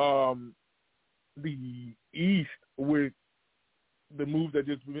the East, with the move that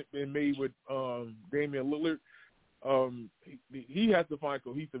just been made with Damian Lillard, he has to find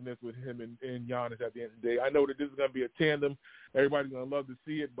cohesiveness with him and Giannis at the end of the day. I know that this is going to be a tandem. Everybody's going to love to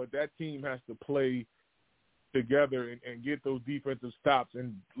see it, but that team has to play together and get those defensive stops.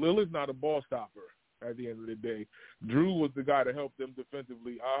 And Lillard's not a ball stopper at the end of the day. Drew was the guy to help them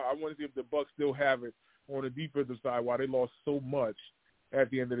defensively. I want to see if the Bucks still have it on the defensive side while they lost so much at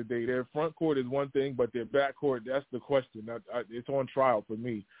the end of the day. Their front court is one thing, but their back court, that's the question. It's on trial for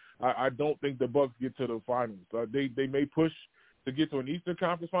me. I don't think the Bucks get to the finals. They may push to get to an Eastern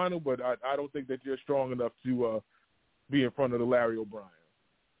Conference final, but I don't think that they're strong enough to be in front of the Larry O'Brien.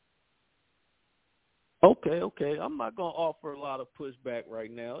 Okay. I'm not going to offer a lot of pushback right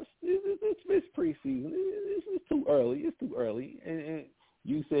now. It's preseason. It's too early. It's too early. And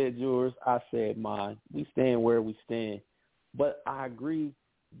you said yours, I said mine. We stand where we stand. But I agree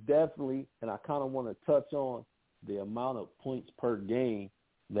definitely, and I kind of want to touch on the amount of points per game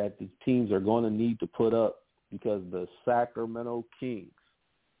that the teams are going to need to put up, because the Sacramento Kings,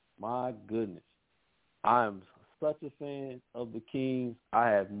 my goodness, I am such a fan of the Kings. I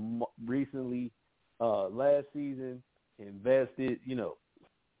have recently, last season, invested,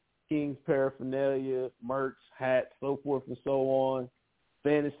 Kings paraphernalia, merch, hats, so forth and so on,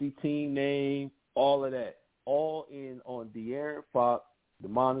 fantasy team name, all of that. All in on De'Aaron Fox,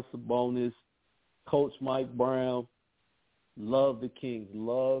 Domantas Sabonis, Coach Mike Brown. Love the Kings.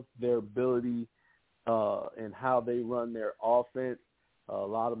 Love their ability and how they run their offense. A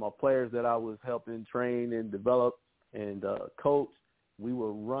lot of my players that I was helping train and develop and coach, we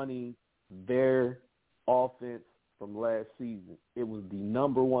were running their offense from last season. It was the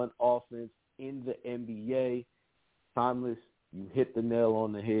number 1 offense in the NBA. Timeless. You hit the nail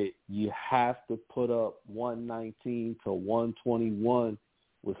on the head. You have to put up 119 to 121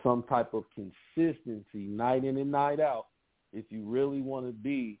 with some type of consistency night in and night out if you really want to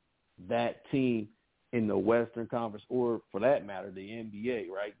be that team in the Western Conference, or for that matter, the NBA,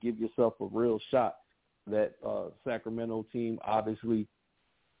 right? Give yourself a real shot. That Sacramento team obviously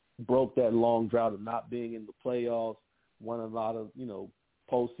broke that long drought of not being in the playoffs, won a lot of,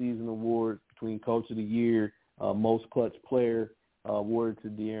 postseason awards between Coach of the Year, most clutch player awarded to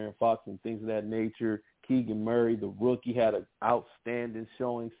De'Aaron Fox and things of that nature. Keegan Murray, the rookie, had an outstanding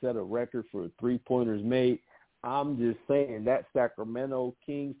showing, set a record for 3-pointers made. I'm just saying that Sacramento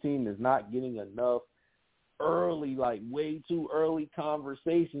Kings team is not getting enough early, like way too early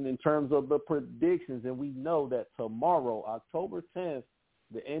conversation in terms of the predictions. And we know that tomorrow, October 10th,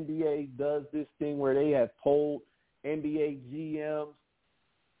 the NBA does this thing where they have polled NBA GMs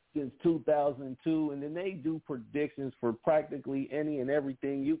since 2002, and then they do predictions for practically any and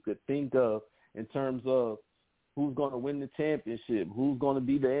everything you could think of in terms of who's going to win the championship, who's going to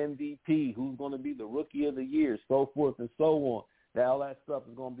be the MVP, who's going to be the Rookie of the Year, so forth and so on. All that stuff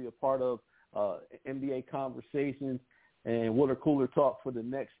is going to be a part of NBA conversations. And water cooler talk for the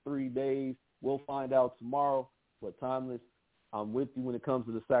next 3 days. We'll find out tomorrow. But Timeless, I'm with you when it comes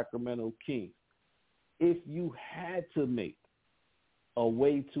to the Sacramento Kings. If you had to make a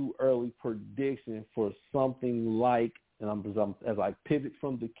way too early prediction for something like, and as I pivot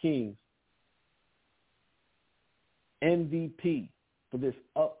from the Kings, MVP for this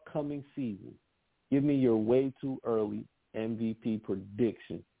upcoming season, give me your way too early MVP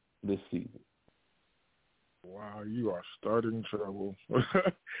prediction this season. Wow, you are starting trouble.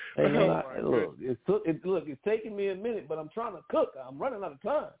 Hey, man, it's taking me a minute, but I'm trying to cook. I'm running out of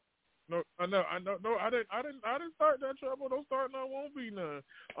time. No, I know. No, I didn't start that trouble. Don't start none. Won't be none.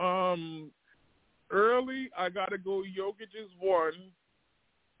 Early, I gotta go. Jokic is 1,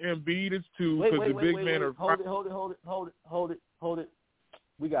 Embiid is 2 because the big men are. Hold it.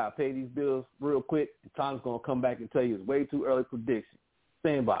 We gotta pay these bills real quick. Tom's gonna come back and tell you it's way too early prediction.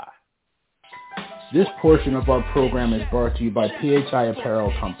 Stand by. This portion of our program is brought to you by PHI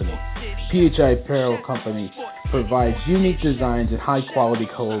Apparel Company. PHI Apparel Company provides unique designs and high-quality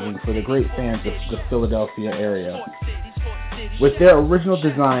clothing for the great fans of the Philadelphia area. With their original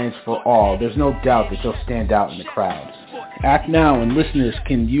designs for all, there's no doubt that you'll stand out in the crowd. Act now and listeners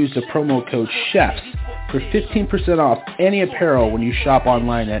can use the promo code CHEFS for 15% off any apparel when you shop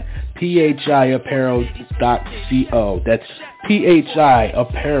online at phiapparel.co. That's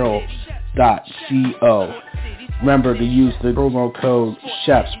phiapparel.co. Remember to use the promo code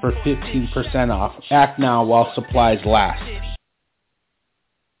CHEFS for 15% off. Act now while supplies last.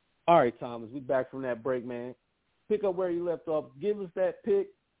 All right, Thomas, we back from that break, man. Pick up where you left off. Give us that pick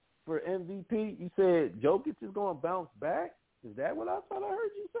for MVP. You said Jokic is going to bounce back? Is that what I thought I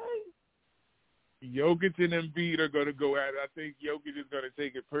heard you say? Jokic and Embiid are going to go at it. I think Jokic is going to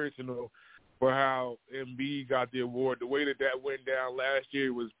take it personal for how Embiid got the award. The way that went down last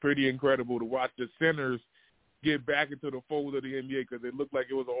year was pretty incredible to watch the centers get back into the fold of the NBA because it looked like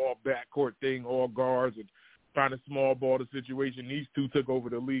it was an all backcourt thing, all guards, and trying to small ball the situation. These two took over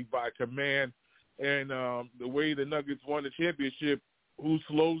the league by command. And the way the Nuggets won the championship, who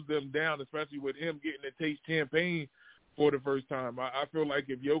slows them down, especially with him getting to taste champagne for the first time. I feel like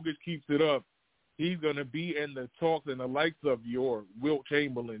if Jokic keeps it up, he's going to be in the talks and the likes of your Wilt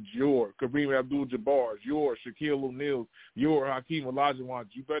Chamberlain, your Kareem Abdul-Jabbar, your Shaquille O'Neal, your Hakeem Olajuwon.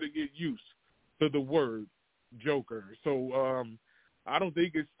 You better get used to the word Joker. So I don't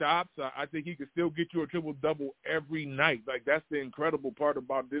think it stops. I think he can still get you a triple-double every night. Like, that's the incredible part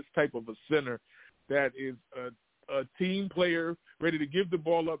about this type of a center that is a team player, ready to give the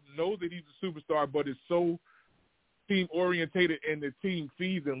ball up, knows that he's a superstar, but is so team-orientated, and the team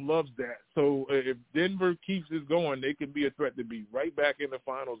feeds and loves that. So if Denver keeps this going, they can be a threat to be right back in the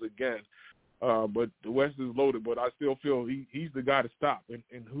finals again. But the West is loaded, but I still feel he's the guy to stop. And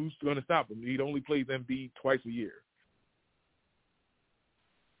who's going to stop him? He only plays Embiid twice a year.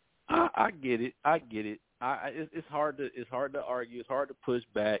 I get it. It's hard to argue. It's hard to push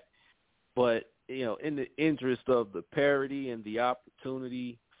back. But, you know, in the interest of the parity and the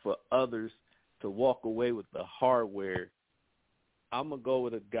opportunity for others to walk away with the hardware, I'm going to go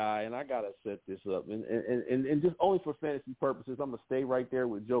with a guy, and I got to set this up. And just only for fantasy purposes, I'm going to stay right there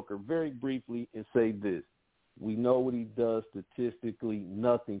with Joker very briefly and say this. We know what he does statistically.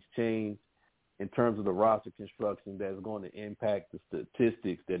 Nothing's changed in terms of the roster construction that's going to impact the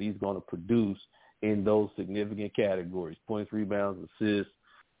statistics that he's going to produce in those significant categories, points, rebounds, assists,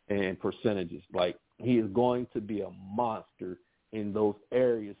 and percentages. Like, he is going to be a monster in those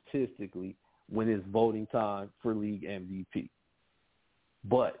areas statistically when it's voting time for league MVP.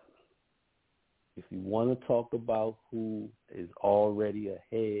 But if you want to talk about who is already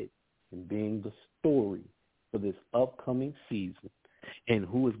ahead in being the story for this upcoming season and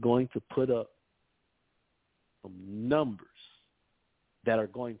who is going to put up some numbers that's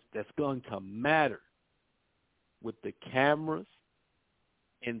going to matter with the cameras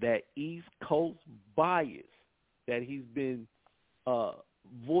and that East Coast bias that he's been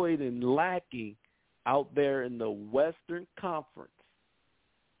void and lacking out there in the Western Conference,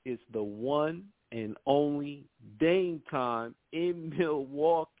 it's the one and only Dame time in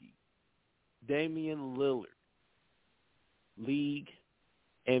Milwaukee. Damian Lillard, league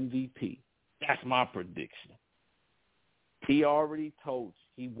MVP. That's my prediction. He already told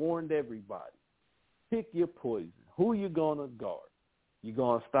you. He warned everybody. Pick your poison. Who you going to guard? You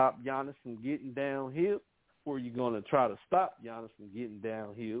going to stop Giannis from getting downhill, or you going to try to stop Giannis from getting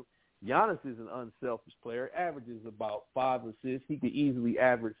downhill? Giannis is an unselfish player, averages about 5 assists. He could easily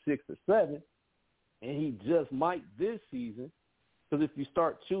average 6 or 7, and he just might this season, because if you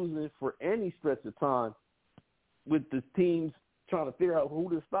start choosing for any stretch of time with the team's trying to figure out who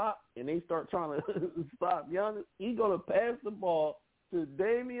to stop, and they start trying to stop Giannis, he's going to pass the ball to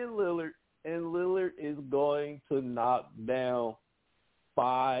Damian Lillard, and Lillard is going to knock down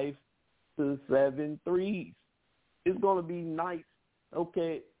 5 to 7 threes. It's going to be nice.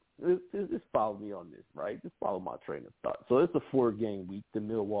 Okay, just follow me on this, right? Just follow my train of thought. So it's a 4-game week, the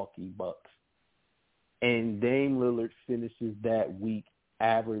Milwaukee Bucks. And Dame Lillard finishes that week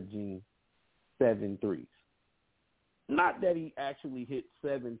averaging 7 threes. Not that he actually hit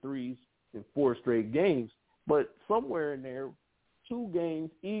 7 threes in 4 straight games, but somewhere in there, 2 games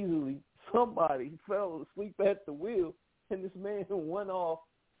easily, somebody fell asleep at the wheel, and this man went off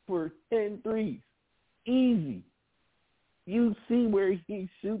for 10 threes. Easy. You see where he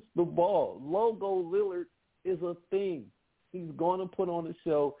shoots the ball. Logo Lillard is a thing. He's going to put on a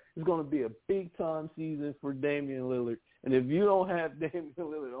show. It's going to be a big-time season for Damian Lillard. And if you don't have Damian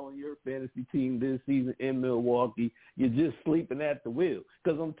Lillard on your fantasy team this season in Milwaukee, you're just sleeping at the wheel.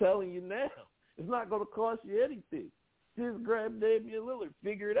 Because I'm telling you now, it's not going to cost you anything. Just grab Damian Lillard.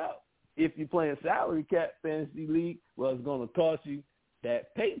 Figure it out. If you're playing salary cap fantasy league, well, it's going to cost you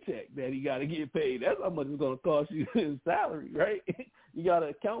that paycheck that you got to get paid. That's how much it's going to cost you in salary, right? You got to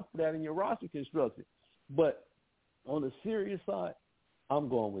account for that in your roster construction. But on the serious side, I'm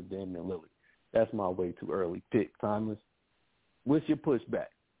going with Damian Lillard. That's my way too early pick, Timeless. What's your pushback?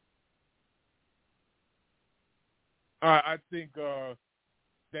 I think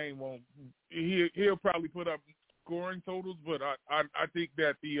Dame won't. He'll probably put up scoring totals, but I think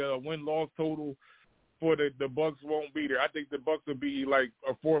that the win-loss total for the Bucks won't be there. I think the Bucks will be like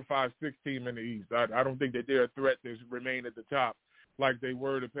a 4, 5, 6 team in the East. I don't think that they're a threat to remain at the top like they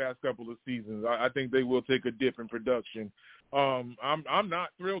were the past couple of seasons. I think they will take a dip in production. I'm not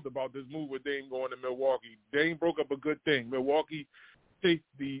thrilled about this move with Dame going to Milwaukee. Dame broke up a good thing. Milwaukee takes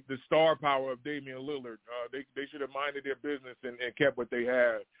the star power of Damian Lillard. They should have minded their business and kept what they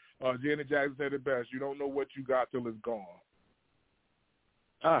had. Janet Jackson said it best. You don't know what you got till it's gone.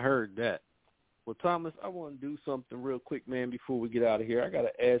 I heard that. Well, Thomas, I want to do something real quick, man, before we get out of here. I got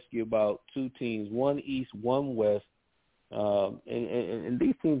to ask you about 2 teams, one East, one West. And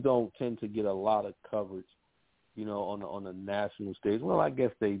these teams don't tend to get a lot of coverage, you know, on the national stage. Well, I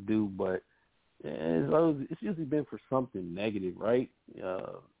guess they do, but it's usually been for something negative, right?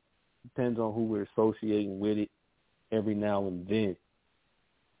 Depends on who we're associating with it every now and then.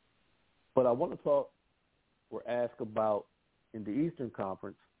 But I want to talk or ask about, in the Eastern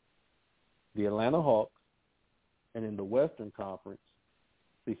Conference, the Atlanta Hawks, and in the Western Conference,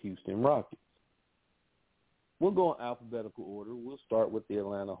 the Houston Rockets. We'll go in alphabetical order. We'll start with the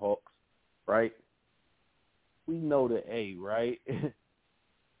Atlanta Hawks, right? We know the A, right?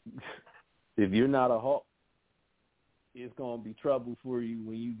 If you're not a Hawk, it's going to be trouble for you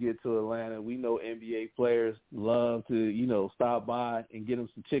when you get to Atlanta. We know NBA players love to, you know, stop by and get them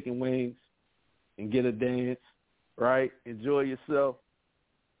some chicken wings and get a dance, right? Enjoy yourself.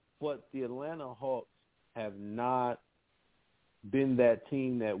 But the Atlanta Hawks have not been that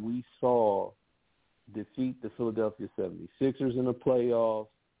team that we saw defeat the Philadelphia 76ers in the playoffs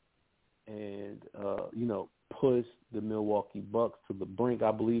and, you know, push the Milwaukee Bucks to the brink,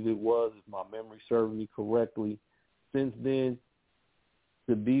 I believe it was, if my memory serves me correctly. Since then,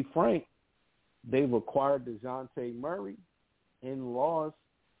 to be frank, they've acquired DeJounte Murray and lost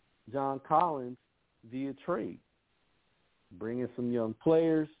John Collins via trade. Bringing some young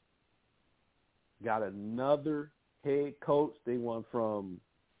players, got another head coach. They went from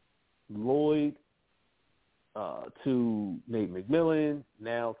Lloyd to Nate McMillan,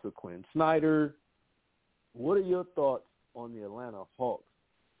 now to Quinn Snyder. What are your thoughts on the Atlanta Hawks?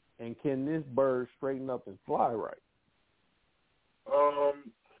 And can this bird straighten up and fly right?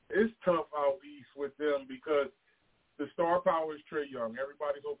 It's tough out east with them because the star power is Trae Young.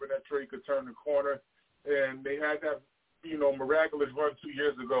 Everybody's hoping that Trae could turn the corner, and they had that, you know, miraculous run 2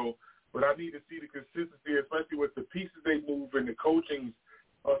 years ago. But I need to see the consistency, especially with the pieces they move and the coaching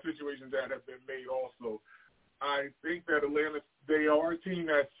situations that have been made also. I think that Atlanta, they are a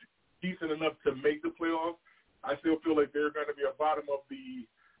team that's decent enough to make the playoffs. I still feel like they're going to be a bottom of the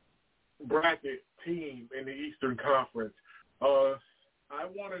bracket team in the Eastern Conference. I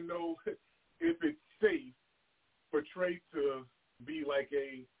want to know if it's safe for Trae to be like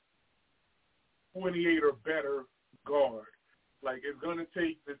a 28 or better guard. Like, it's going to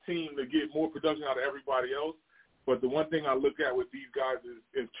take the team to get more production out of everybody else. But the one thing I look at with these guys is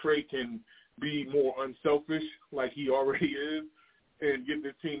if Trae can be more unselfish like he already is and get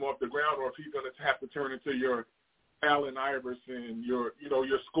this team off the ground, or if he's going to have to turn into your Allen Iverson, your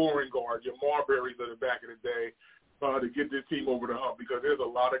scoring guard, your Marburys of the back of the day to get this team over the hump, because there's a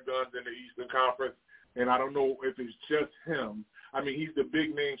lot of guns in the Eastern Conference, and I don't know if it's just him. I mean, he's the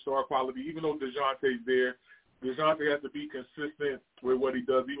big name star quality. Even though DeJounte's there, DeJounte has to be consistent with what he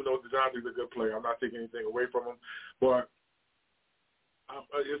does, even though DeJounte's a good player. I'm not taking anything away from him. But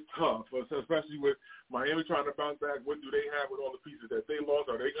it's tough, especially with Miami trying to bounce back. What do they have with all the pieces that they lost?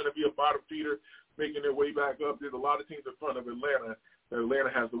 Are they going to be a bottom feeder making their way back up? There's a lot of teams in front of Atlanta that Atlanta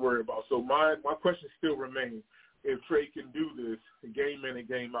has to worry about. So my question still remains if Trey can do this game in and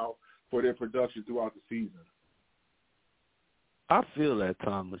game out for their production throughout the season. I feel that,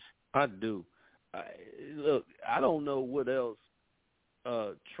 Thomas. I do. Look, I don't know what else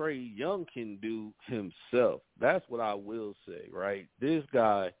Trey Young can do himself. That's what I will say, right? This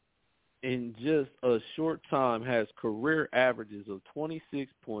guy, in just a short time, has career averages of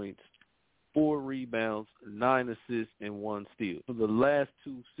 26 points, 4 rebounds, 9 assists, and 1 steal. For the last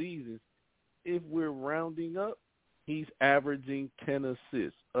 2 seasons, if we're rounding up, he's averaging 10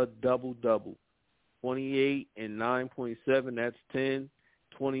 assists, a double-double. 28 and 9.7, that's 10,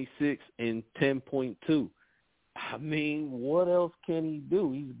 26 and 10.2. I mean, what else can he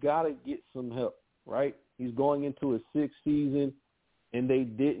do? He's got to get some help, right? He's going into his 6th season, and they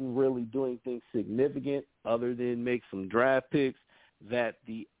didn't really do anything significant other than make some draft picks that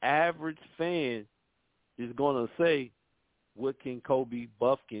the average fan is going to say, what can Kobe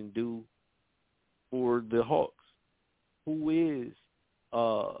Buffkin do for the Hawks? Who is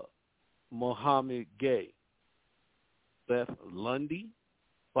Mohamed Gay? Seth Lundy?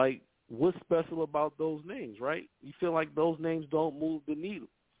 Like, what's special about those names, right? You feel like those names don't move the needle.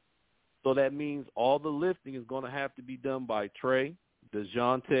 So that means all the lifting is going to have to be done by Trey,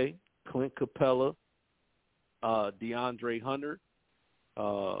 DeJounte, Clint Capella, DeAndre Hunter,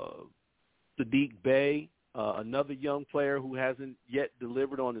 Sadiq Bey, another young player who hasn't yet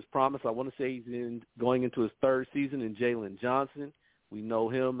delivered on his promise. I want to say he's going into his 3rd season, in Jalen Johnson. We know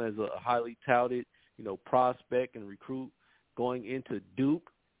him as a highly touted, prospect and recruit going into Duke.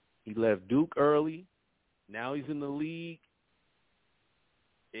 He left Duke early. Now he's in the league.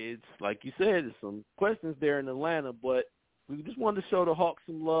 It's like you said, there's some questions there in Atlanta, but we just wanted to show the Hawks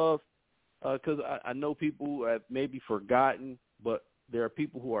some love because I know people have maybe forgotten, but there are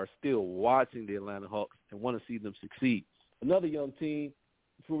people who are still watching the Atlanta Hawks and want to see them succeed. Another young team,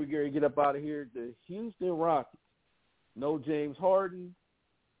 before we get up out of here, the Houston Rockets. No James Harden.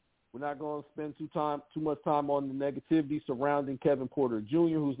 We're not going to spend too much time on the negativity surrounding Kevin Porter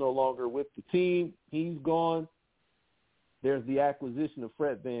Jr., who's no longer with the team. He's gone. There's the acquisition of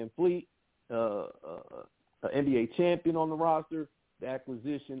Fred VanVleet, an NBA champion on the roster, the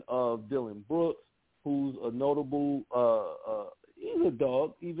acquisition of Dylan Brooks, who's a notable he's a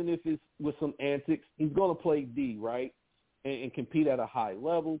dog, even if it's with some antics. He's going to play D, right, and compete at a high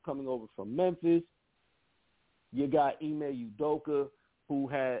level, coming over from Memphis. You got Ime Udoka, who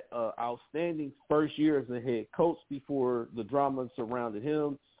had outstanding first year as a head coach before the drama surrounded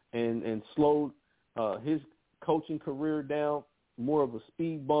him and slowed his coaching career down, more of a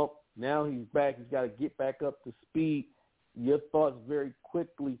speed bump. Now he's back. He's got to get back up to speed. Your thoughts very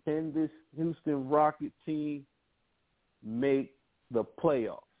quickly. Can this Houston Rocket team make the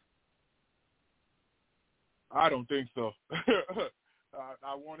playoffs? I don't think so.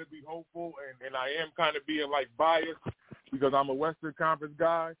 I want to be hopeful, and I am kind of being biased because I'm a Western Conference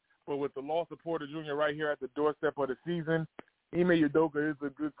guy. But with the loss of Porter Jr. right here at the doorstep of the season, Ime Udoka is a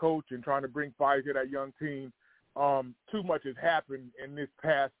good coach and trying to bring fire to that young team. Too much has happened in this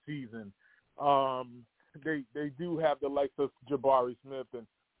past season. They do have the likes of Jabari Smith and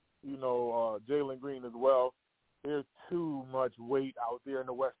Jalen Green as well. There's too much weight out there in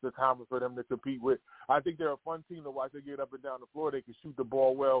the Western Conference for them to compete with. I think they're a fun team to watch. They get up and down the floor. They can shoot the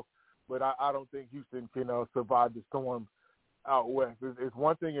ball well, but I don't think Houston can survive the storm out west. It's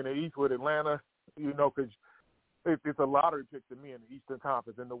one thing in the East with Atlanta, because it's a lottery pick to me in the Eastern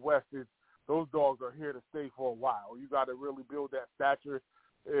Conference. In the West, those dogs are here to stay for a while. You got to really build that stature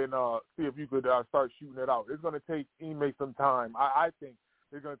and see if you could start shooting it out. It's going to take Ime some time. I think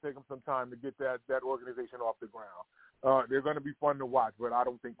it's going to take them some time to get that organization off the ground. They're going to be fun to watch, but I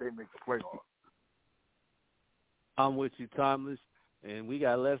don't think they make the playoffs. I'm with you, Thomas, and we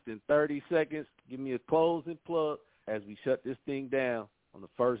got less than 30 seconds. Give me a closing plug as we shut this thing down on the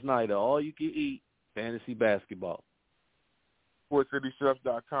first night of All You Can Eat Fantasy Basketball.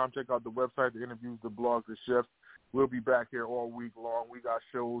 SportsCityChefs.com. Check out the website, the interviews, the blogs, the chefs. We'll be back here all week long. We got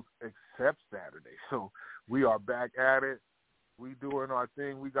shows except Saturday, so we are back at it. We doing our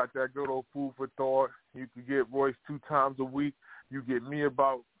thing. We got that good old food for thought. You can get Royce 2 times a week. You get me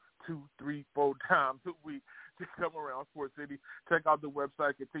about 2, 3, 4 times a week to come around Sports City. Check out the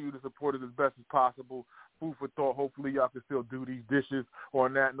website. Continue to support it as best as possible. Food for thought. Hopefully y'all can still do these dishes.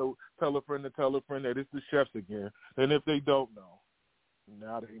 On that note, tell a friend that it's the chefs again. And if they don't know,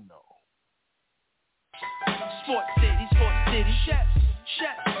 Now they know. Sports City, chefs,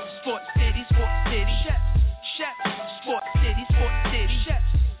 Sports City, chefs, Sports City,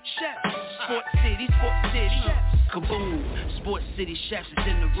 chefs, Sports City, chefs. Kaboom, Sports City chefs is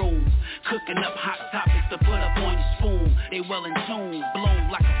in the room, cooking up hot topics to put up on your spoon. They well in tune, bloom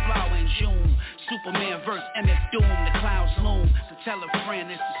like a flower in June. Superman versus MF Doom, the clouds loom. So tell a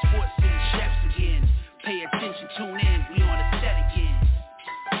friend it's the Sports City chefs again. Pay attention, tune in, we on the set again.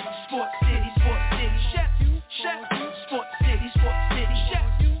 Sports City, chefs, Sports City, chefs,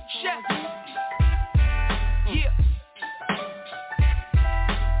 yeah.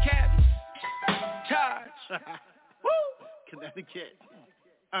 Cabby, Taj, woo, Connecticut,